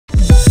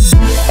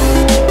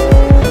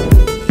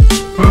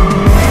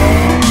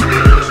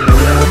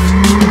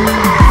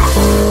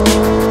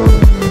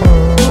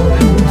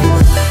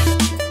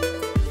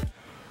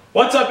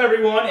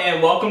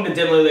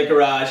Dimly Lit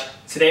Garage.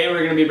 Today we're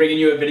going to be bringing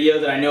you a video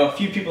that I know a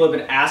few people have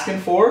been asking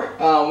for.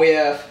 We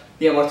have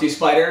the Mr2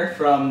 Spyder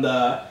from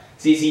the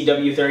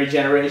ZZW30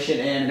 generation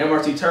and an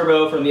MR2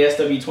 Turbo from the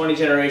SW20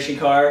 generation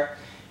car.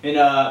 And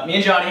me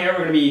and Johnny here, we're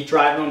going to be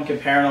driving them,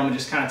 comparing them, and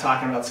just kind of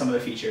talking about some of the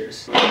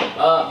features.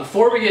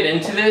 Before we get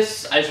into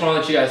this, I just want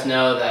to let you guys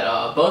know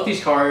that both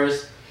these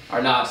cars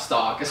are not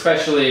stock,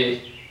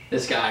 especially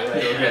this guy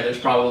right over here. There's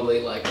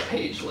probably like a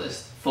page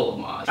list full of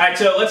mods. Alright,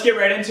 so let's get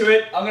right into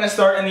it. I'm going to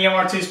start in the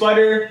MR2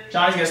 Spyder,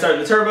 Johnny's going to start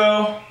in the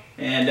Turbo,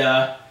 and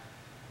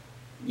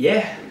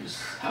yeah.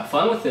 Just have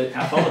fun with it.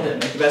 Have fun with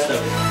it, make the best of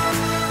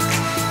it.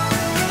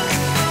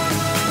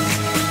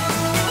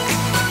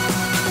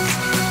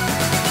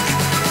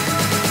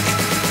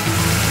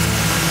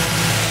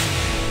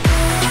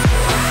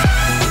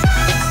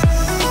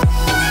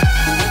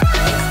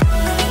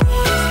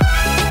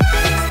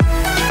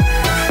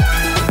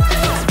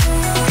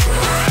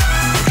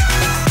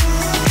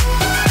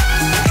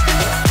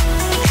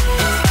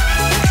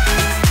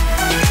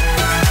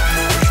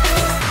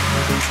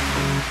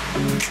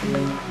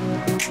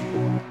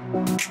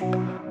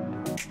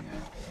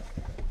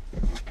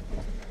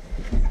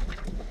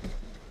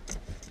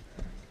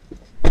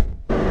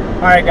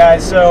 Alright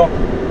guys, so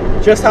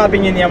just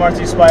hopping in the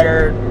MR2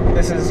 Spyder.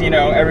 This is, you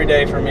know, every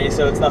day for me,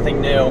 so it's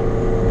nothing new.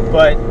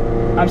 But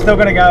I'm still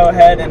going to go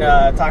ahead and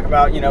talk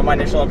about, you know, my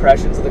initial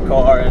impressions of the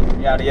car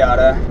and yada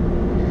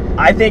yada.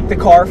 I think the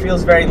car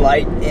feels very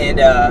light and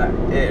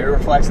it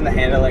reflects in the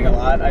handling a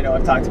lot. I know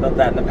I've talked about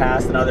that in the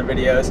past in other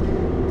videos.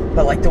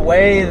 But like the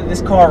way that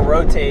this car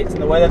rotates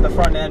and the way that the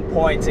front end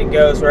points and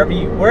goes, wherever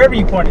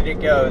you point it,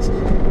 it goes.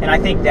 And I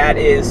think that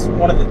is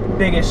one of the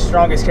biggest,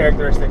 strongest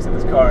characteristics of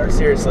this car,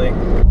 seriously.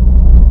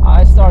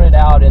 I started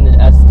out in the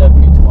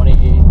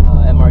SW20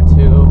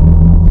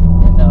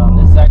 MR2, and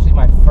this is actually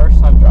my first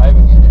time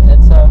driving it, and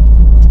it's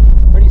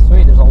pretty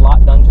sweet. There's a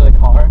lot done to the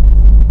car,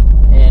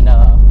 and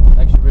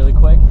actually really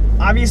quick.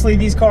 Obviously,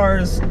 these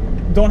cars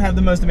don't have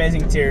the most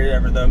amazing interior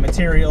ever. The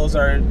materials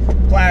are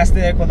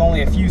plastic with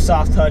only a few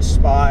soft touch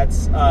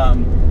spots.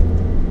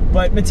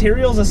 But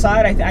materials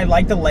aside, I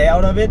like the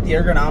layout of it. The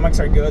ergonomics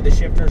are good. The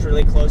shifter's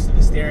really close to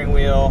the steering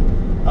wheel.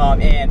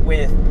 And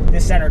with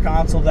this center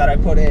console that I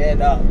put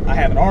in, I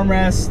have an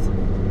armrest.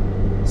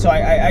 So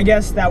I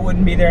guess that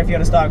wouldn't be there if you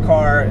had a stock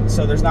car.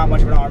 So there's not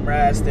much of an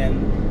armrest,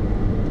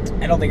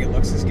 and I don't think it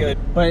looks as good.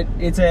 But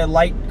it's a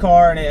light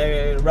car and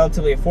a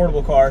relatively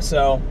affordable car,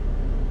 so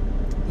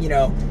you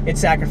know, it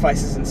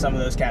sacrifices in some of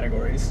those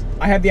categories.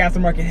 I have the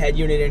aftermarket head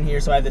unit in here,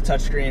 so I have the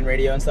touchscreen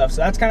radio and stuff, so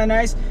that's kind of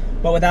nice.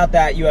 But without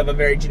that, you have a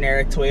very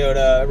generic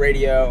Toyota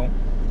radio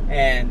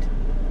and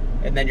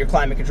then your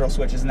climate control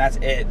switches, and that's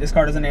it. This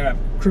car doesn't even have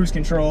cruise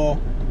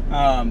control.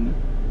 I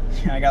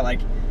got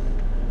like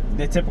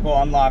the typical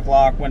unlock,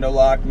 lock, window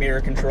lock, mirror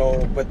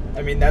control, but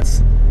I mean,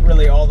 that's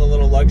really all the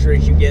little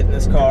luxuries you get in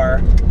this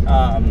car.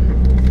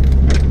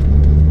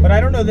 But I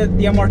don't know that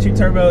the MR2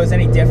 Turbo is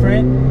any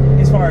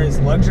different as far as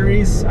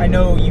luxuries. I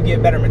know you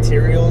get better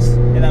materials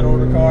in that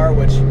older car,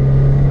 which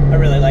I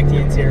really like the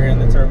interior in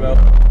the Turbo.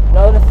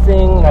 Another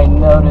thing I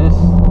noticed,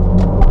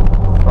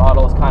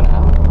 throttle is kind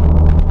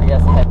of, I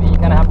guess, heavy. You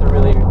kind of have to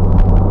really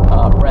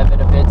rev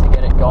it a bit to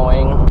get it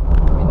going.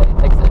 I mean,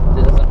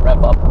 it doesn't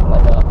rev up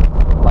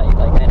like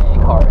an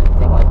NA car or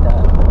anything like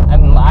that.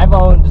 And I've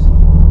owned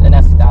an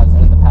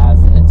S2000 in the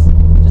past, and it's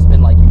just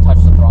been like you touch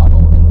the throttle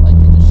and like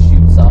it just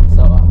shoots up.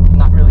 So I'm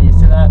not really used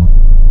to that.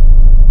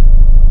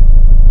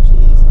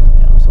 Jeez,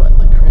 man, I'm sweating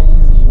like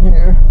crazy in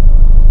here.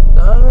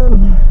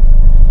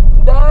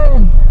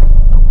 Dying.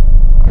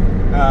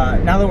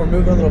 Now that we're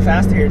moving a little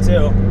faster here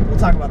too, we'll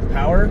talk about the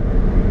power.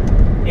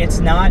 It's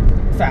not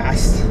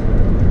fast.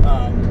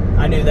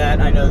 I knew that,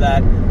 I know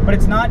that, but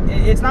it's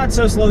not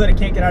so slow that it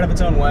can't get out of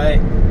its own way.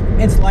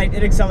 It's light,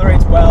 it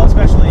accelerates well,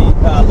 especially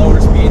lower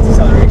speeds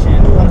acceleration.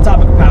 On the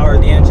topic of power,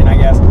 the engine, I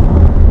guess.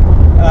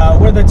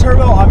 Where the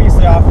Turbo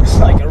obviously offers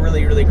like a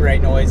really, really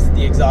great noise.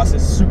 The exhaust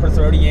is super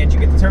throaty and you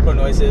get the turbo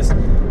noises.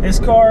 This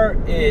car,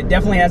 it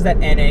definitely has that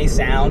NA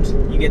sound.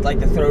 You get like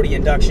the throaty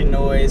induction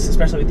noise,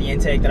 especially with the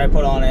intake that I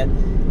put on it.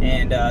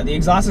 And the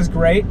exhaust is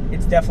great.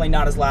 It's definitely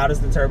not as loud as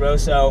the Turbo,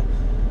 so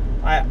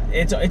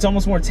it's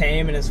almost more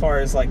tame, and as far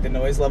as like the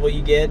noise level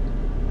you get.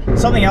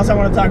 Something else I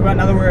want to talk about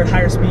now that we're at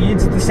higher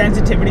speeds, the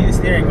sensitivity of the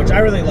steering, which I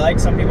really like.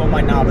 Some people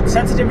might not, but the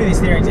sensitivity of the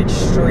steering is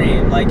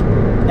extreme. Like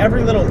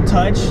every little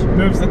touch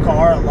moves the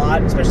car a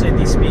lot, especially at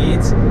these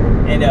speeds,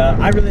 and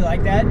I really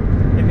like that.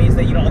 It means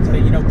that you don't have to,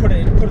 you know, put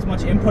as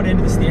much input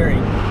into the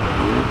steering.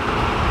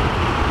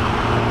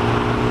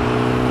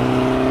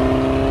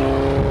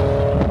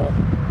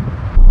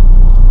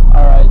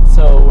 All right,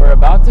 so we're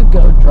about to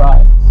go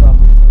drive some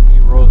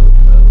road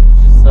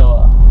roads, just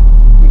so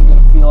we can get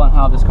a feel on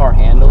how this car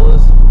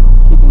handles.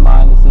 Keep in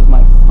mind, this is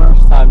my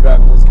first time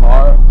driving this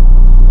car,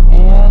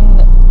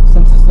 and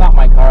since it's not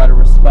my car, out of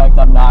respect,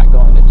 I'm not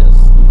going to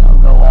just, you know,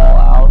 go all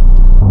out.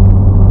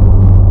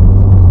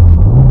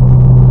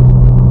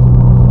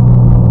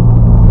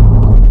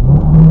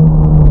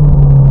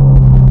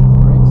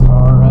 Brakes are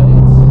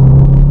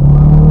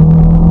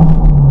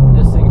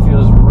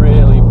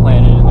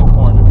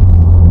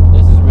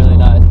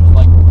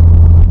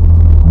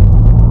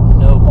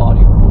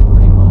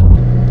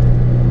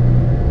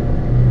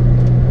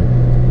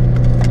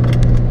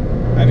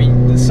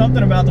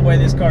about the way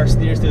this car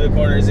steers through the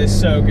corners is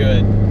so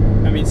good.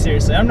 I mean,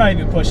 seriously, I'm not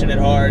even pushing it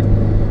hard.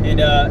 And,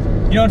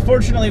 you know,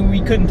 unfortunately,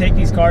 we couldn't take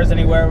these cars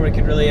anywhere where we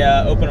could really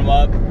open them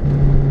up.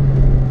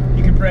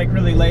 You can brake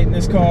really late in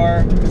this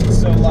car because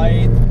it's so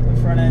light.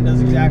 The front end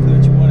does exactly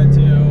what you want it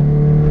to.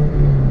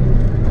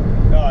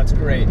 Oh, it's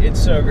great.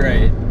 It's so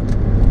great.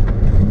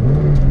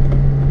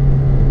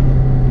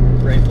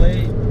 Brake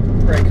late,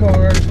 brake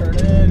hard, turn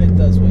in. It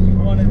does what you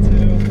want it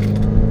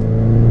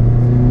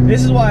to.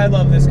 This is why I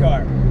love this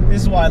car.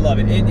 This is why I love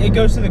it. It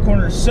goes to the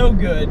corners so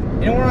good,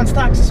 and we're on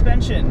stock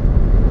suspension.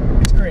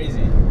 It's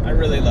crazy. I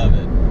really love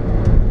it.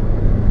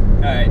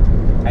 All right,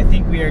 I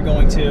think we are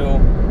going to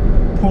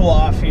pull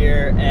off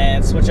here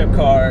and switch up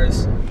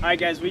cars. All right,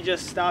 guys, we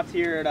just stopped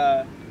here at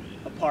a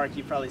park.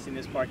 You've probably seen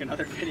this park in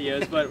other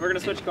videos, but we're gonna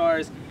switch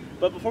cars.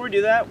 But before we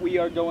do that,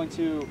 we're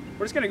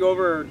just gonna go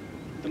over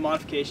the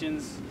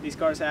modifications these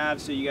cars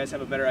have so you guys have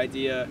a better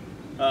idea.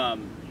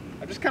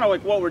 Just kind of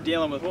like what we're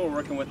dealing with, what we're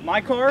working with. My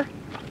car,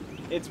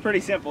 it's pretty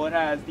simple. It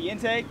has the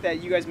intake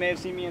that you guys may have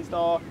seen me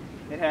install.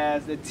 It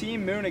has the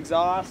Team Moon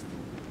exhaust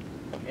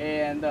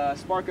and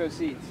Sparco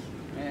seats.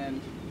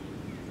 And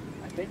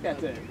I think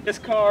that's it. This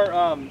car,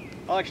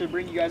 I'll actually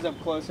bring you guys up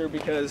closer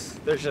because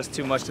there's just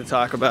too much to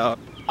talk about.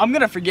 I'm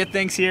gonna forget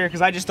things here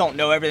because I just don't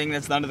know everything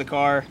that's done to the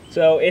car.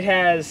 So it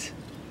has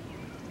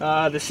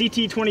the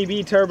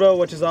CT20B turbo,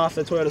 which is off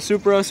the Toyota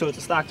Supra, so it's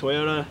a stock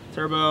Toyota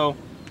turbo.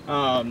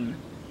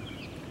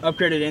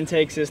 Upgraded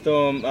intake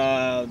system.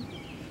 I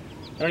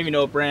don't even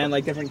know what brand,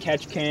 like different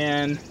catch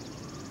can.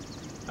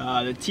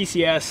 The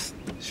TCS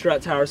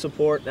strut tower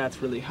support,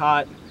 that's really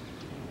hot.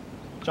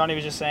 Johnny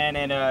was just saying,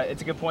 and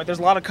it's a good point. There's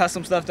a lot of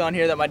custom stuff done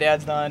here that my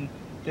dad's done.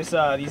 These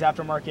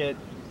aftermarket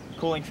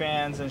cooling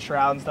fans and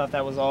shroud and stuff,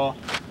 that was all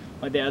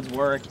my dad's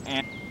work.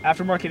 And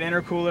aftermarket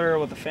intercooler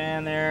with a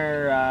fan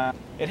there.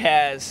 It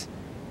has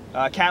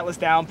catless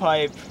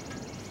downpipe,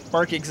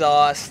 Burke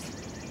exhaust,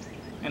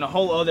 and a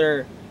whole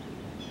other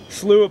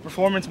slew of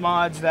performance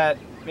mods that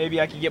maybe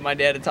I could get my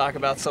dad to talk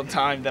about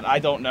sometime that I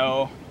don't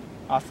know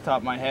off the top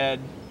of my head.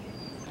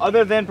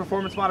 Other than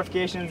performance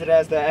modifications, it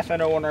has the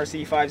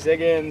FN01RC 5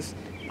 Ziggins,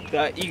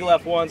 the Eagle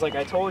F1s like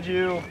I told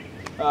you,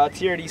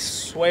 TRD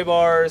sway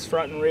bars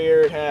front and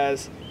rear. It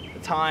has the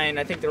Tyne,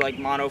 I think they're like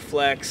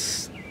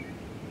Monoflex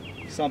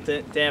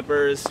something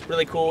dampers,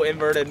 really cool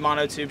inverted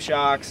monotube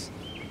shocks.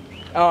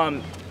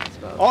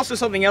 Also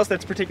something else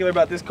that's particular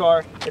about this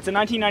car, it's a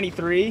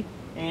 1993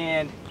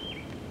 and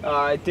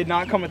it did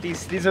not come with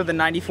these. These are the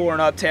 94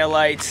 and up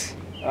taillights,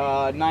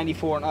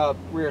 94 and up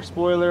rear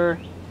spoiler.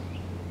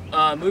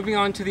 Moving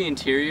on to the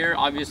interior,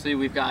 obviously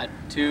we've got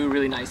two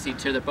really nice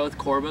seats here. They're both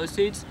Corbeau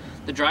seats.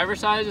 The driver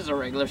size is a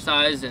regular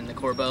size and the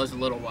Corbeau is a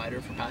little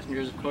wider for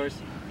passengers, of course.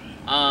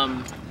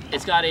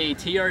 It's got a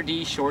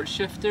TRD short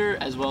shifter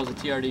as well as a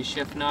TRD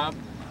shift knob.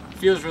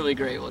 Feels really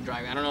great while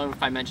driving. I don't know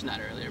if I mentioned that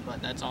earlier, but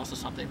that's also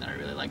something that I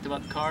really liked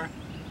about the car.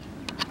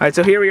 All right,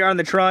 so here we are in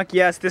the trunk.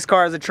 Yes, this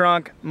car has a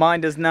trunk. Mine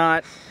does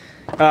not.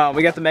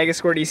 We got the Mega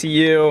Squirt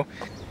ECU.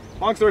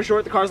 Long story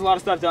short, the car has a lot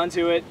of stuff done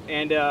to it,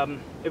 and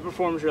it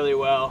performs really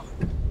well.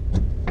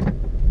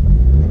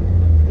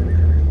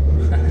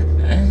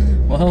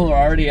 Well, we're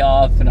already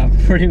off, and I'm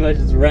pretty much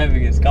just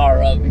revving his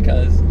car up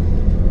because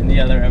in the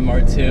other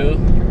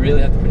MR2, you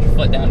really have to put your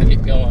foot down to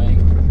get going.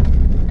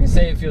 I can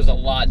say it feels a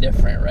lot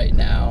different right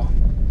now.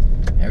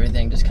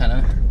 Everything just kind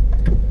of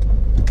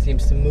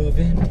seems to move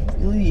in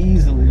really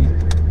easily.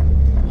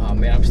 Oh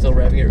man, I'm still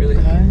revving it really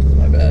high.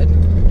 My bad.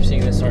 You're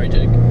seeing this, sorry,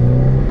 Jake.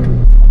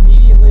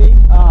 Immediately,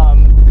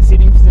 the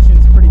seating position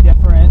is pretty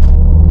different.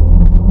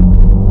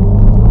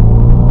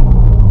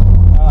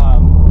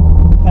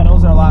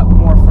 Pedals are a lot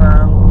more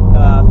firm.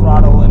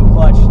 Throttle and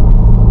clutch.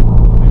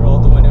 Let me roll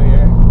out the window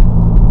here.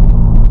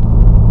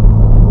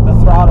 The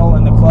throttle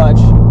and the clutch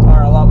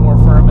are a lot more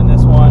firm in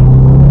this one.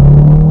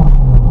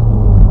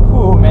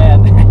 Ooh,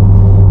 man,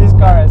 this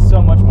car has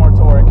so much more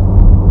torque.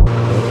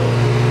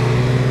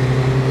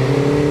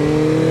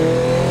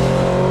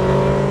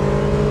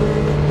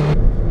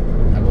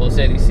 I will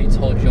say these seats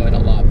hold joint a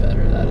lot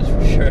better, that is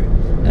for sure.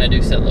 And I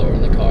do sit lower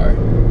in the car.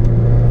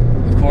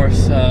 Of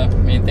course,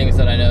 main things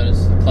that I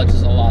noticed, the clutch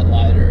is a lot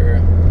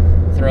lighter,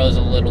 throws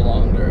a little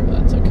longer, but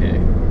that's okay.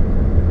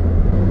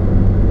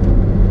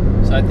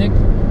 So I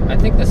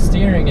think the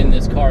steering in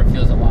this car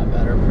feels a lot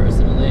better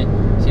personally.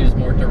 Seems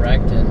more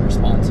direct and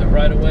responsive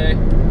right away.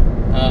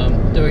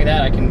 Doing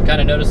that, I can kind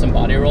of notice some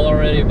body roll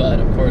already, but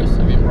of course,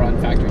 I mean, we're on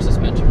factory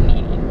suspension, we're not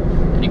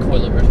on any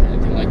coilovers or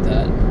anything like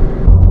that. I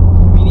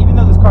mean, even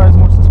though this car has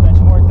more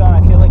suspension work done,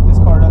 I feel like this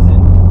car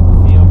doesn't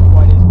feel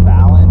quite as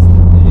balanced.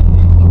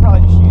 You could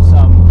probably just use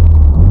some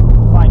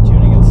fine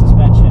tuning of the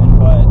suspension,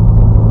 but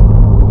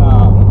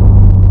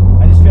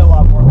I just feel a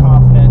lot more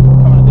confident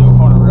coming into a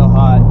corner real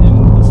hot in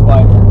the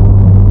Spyder.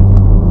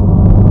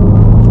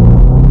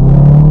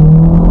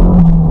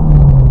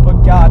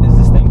 But God, does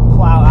this thing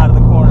plow out of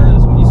the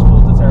corners when you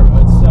spool the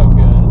turbo? It's so good.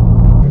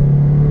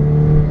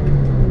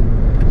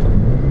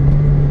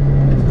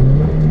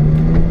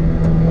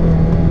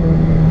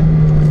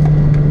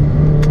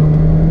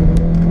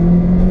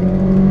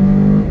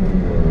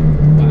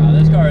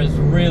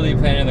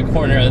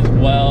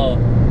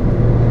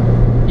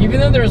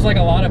 there's like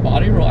a lot of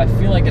body roll, I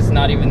feel like it's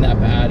not even that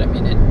bad. I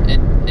mean,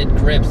 it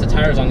grips. The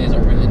tires on these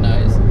are really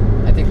nice.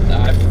 I think,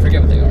 I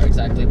forget what they are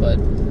exactly, but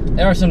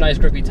they are some nice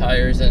grippy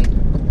tires, and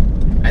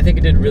I think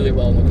it did really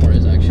well in the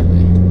corners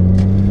actually.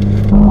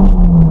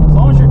 As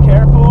long as you're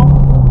careful,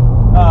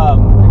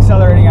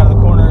 accelerating out of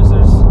the corners,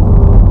 there's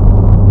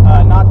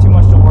not too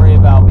much to worry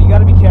about. But you got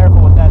to be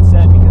careful with that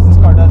said, because this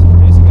car does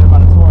produce a good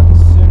amount of torque as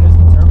soon as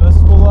the turbos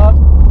spool up.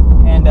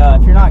 And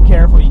if you're not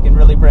careful, you can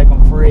really break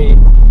them free.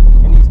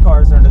 And these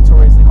cars are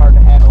notoriously hard to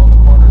handle in the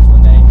corners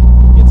when they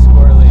get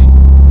squirrely.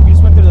 We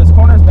just went through those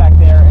corners back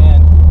there,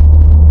 and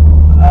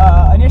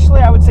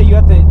initially I would say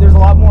there's a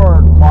lot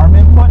more arm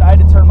input. I had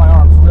to turn my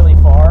arms really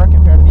far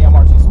compared to the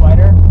Mr2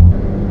 Spyder.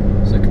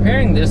 So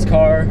comparing this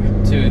car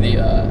to the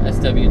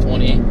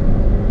SW20,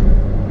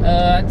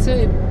 I'd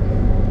say,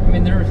 I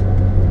mean, they're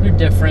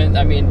different.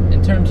 I mean,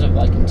 in terms of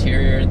like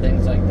interior and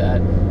things like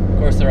that, of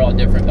course they're all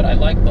different, but I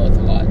like both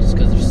a lot just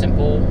because they're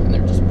simple and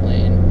they're just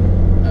plain.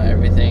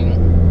 Everything,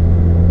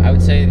 I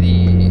would say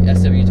the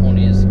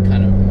SW20 is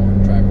kind of more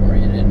driver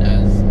oriented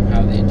as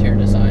how the interior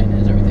design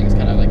is. Everything's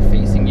kind of like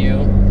facing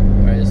you,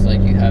 whereas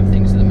like you have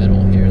things in the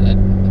middle here that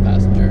the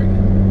passenger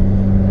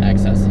can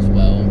access as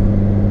well.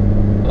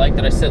 I like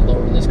that I sit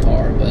lower in this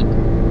car, but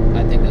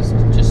I think that's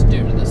just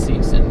due to the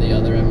seats in the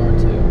other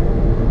MR2.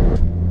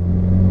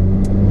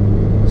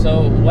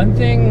 So one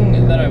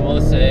thing that I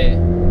will say,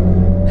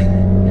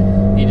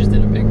 he just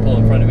did a big pull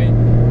in front of me.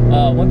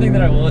 One thing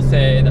that I will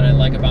say that I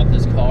like about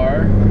this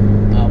car,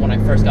 when I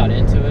first got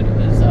into it,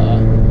 was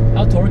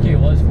how torquey it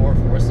was for a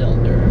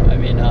 4-cylinder. I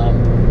mean,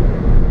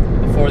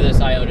 before this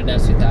I owned an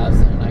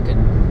S2000 and I could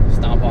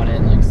stomp on it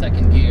in like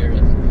second gear,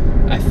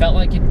 and I felt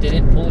like it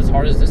didn't pull as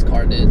hard as this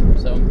car did.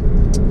 So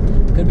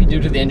could be due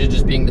to the engine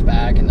just being the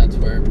back, and that's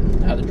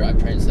how the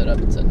drivetrain's set up.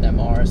 It's an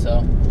MR,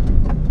 so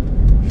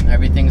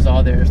everything's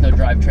all there. There's no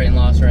drivetrain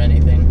loss or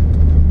anything.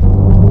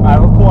 Alright,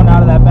 we're pulling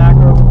out of that back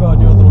road. We'll go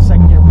do a little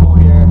second gear pull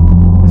here.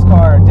 This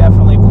car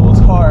definitely pulls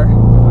hard.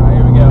 Alright,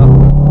 here we go.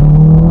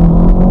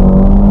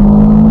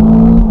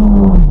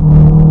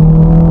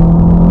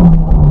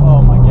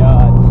 Oh my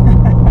god.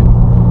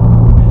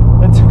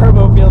 The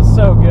turbo feels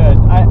so good.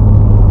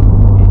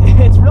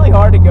 It's really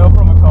hard to go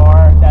from a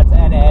car that's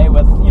NA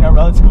with, you know,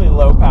 relatively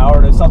low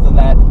power to something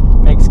that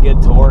makes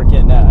good torque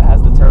and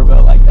has the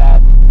turbo like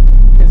that.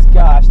 Because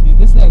gosh, dude,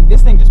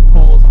 this thing just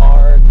pulls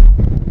hard.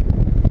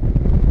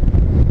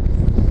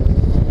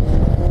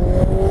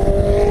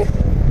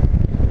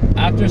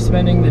 After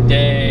spending the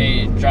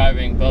day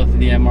driving both of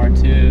the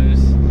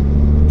MR2s,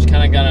 I'm just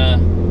kind of gonna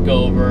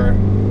go over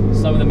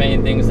some of the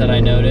main things that I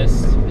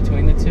noticed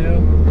between the two.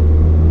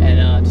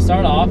 And to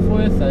start off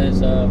with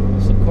is of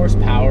course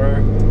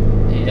power.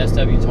 The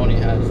SW20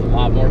 has a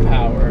lot more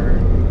power.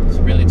 It's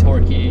really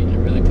torquey, and it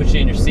really puts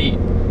you in your seat.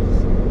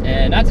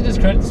 And not to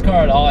discredit this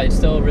car at all, it's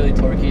still really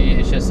torquey.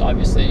 It's just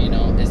obviously, you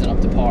know, isn't up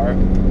to par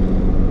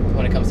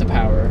when it comes to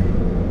power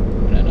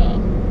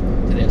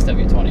to the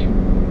SW20.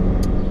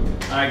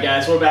 Alright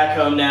guys, we're back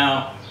home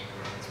now.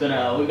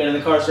 We've been in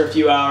the cars for a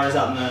few hours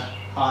out in the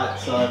hot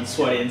sun,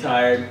 sweaty and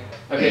tired.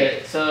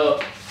 Okay, so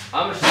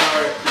I'm gonna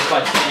start just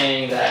by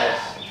saying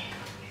that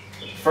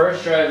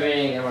first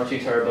driving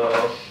MR2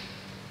 Turbo,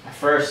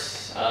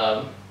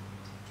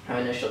 my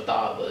initial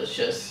thought was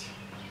just,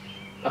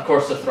 of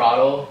course, the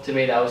throttle. To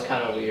me, that was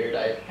kind of weird.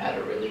 I had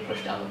to really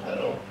push down the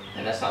pedal,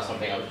 and that's not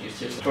something I was used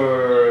to.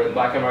 For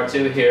Black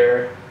MR2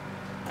 here,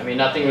 I mean,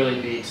 nothing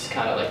really beats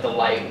kind of like the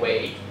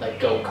lightweight, like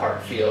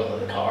go-kart feel of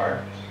the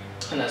car,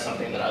 and that's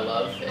something that I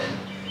love. And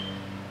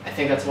I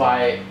think that's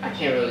why I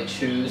can't really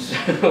choose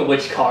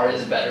which car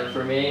is better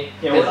for me.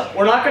 Yeah,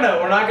 we're not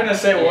gonna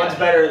say one's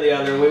better than the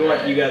other. We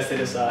want you guys to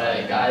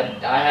decide.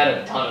 Like I had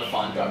a ton of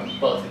fun driving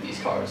both of these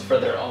cars for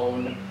their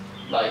own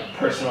like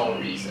personal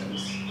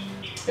reasons.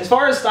 As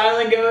far as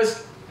styling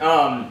goes,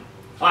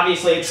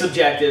 obviously it's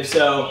subjective,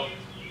 so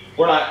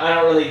I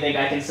don't really think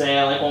I can say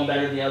I like one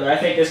better than the other. I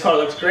think this car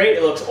looks great.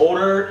 It looks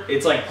older.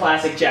 It's like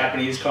classic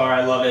Japanese car.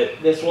 I love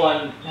it. This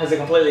one has a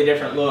completely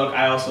different look.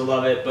 I also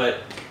love it,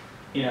 but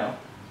you know,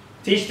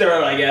 teach their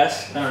own, I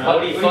guess. I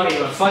don't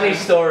know. Funny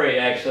story,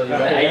 actually.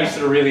 Right? I used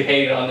to really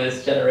hate on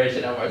this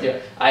generation MR2.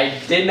 I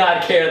did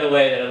not care the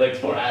way that it looked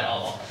for at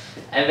all.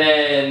 And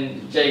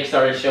then Jake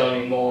started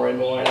showing me more and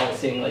more, and I was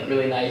seeing like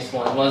really nice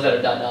ones that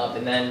are done up,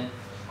 and then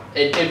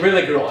it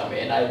really grew on me,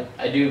 and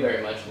I do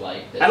very much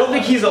like this. I don't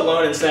think he's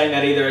alone in saying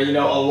that either. You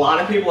know, a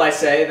lot of people I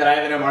say that I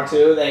have an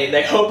MR2,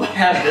 they hope I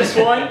have this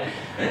one.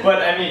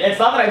 But I mean, it's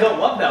not that I don't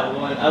love that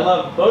one. I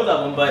love both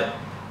of them, but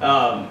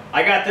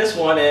I got this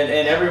one,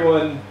 and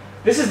everyone,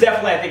 this is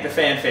definitely, I think, the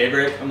fan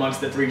favorite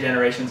amongst the 3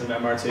 generations of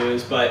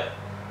MR2s, but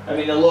I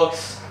mean, the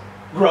looks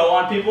grow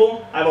on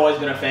people. I've always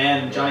been a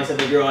fan. Johnny said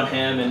they grew on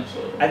him, and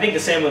I think the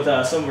same with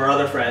some of our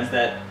other friends,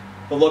 that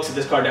the looks of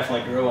this car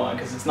definitely grew on,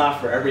 because it's not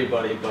for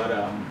everybody, but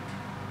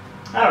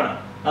I don't know.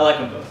 I like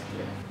them both.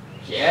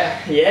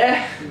 Yeah.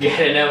 Get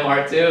an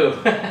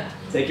MR2.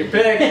 Take your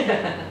pick.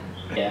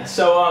 Yeah,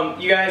 so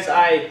you guys,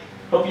 I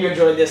hope you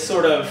enjoyed this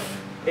sort of,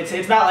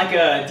 it's not like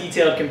a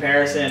detailed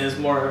comparison, it's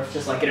more of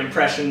just like an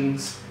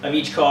impressions of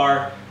each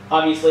car.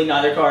 Obviously,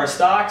 neither car is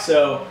stock,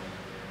 so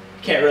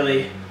can't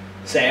really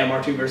say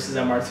MR2 versus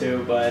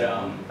MR2, but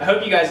I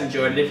hope you guys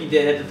enjoyed it. If you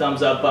did, hit the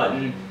thumbs up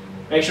button.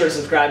 Make sure to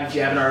subscribe if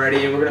you haven't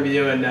already. We're going to be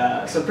doing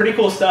some pretty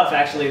cool stuff,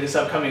 actually, this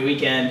upcoming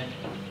weekend,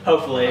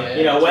 hopefully. Oh, yeah,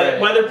 you know,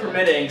 weather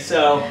permitting,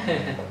 so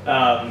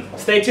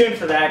stay tuned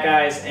for that,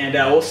 guys, and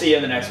we'll see you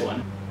in the next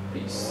one.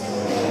 Peace.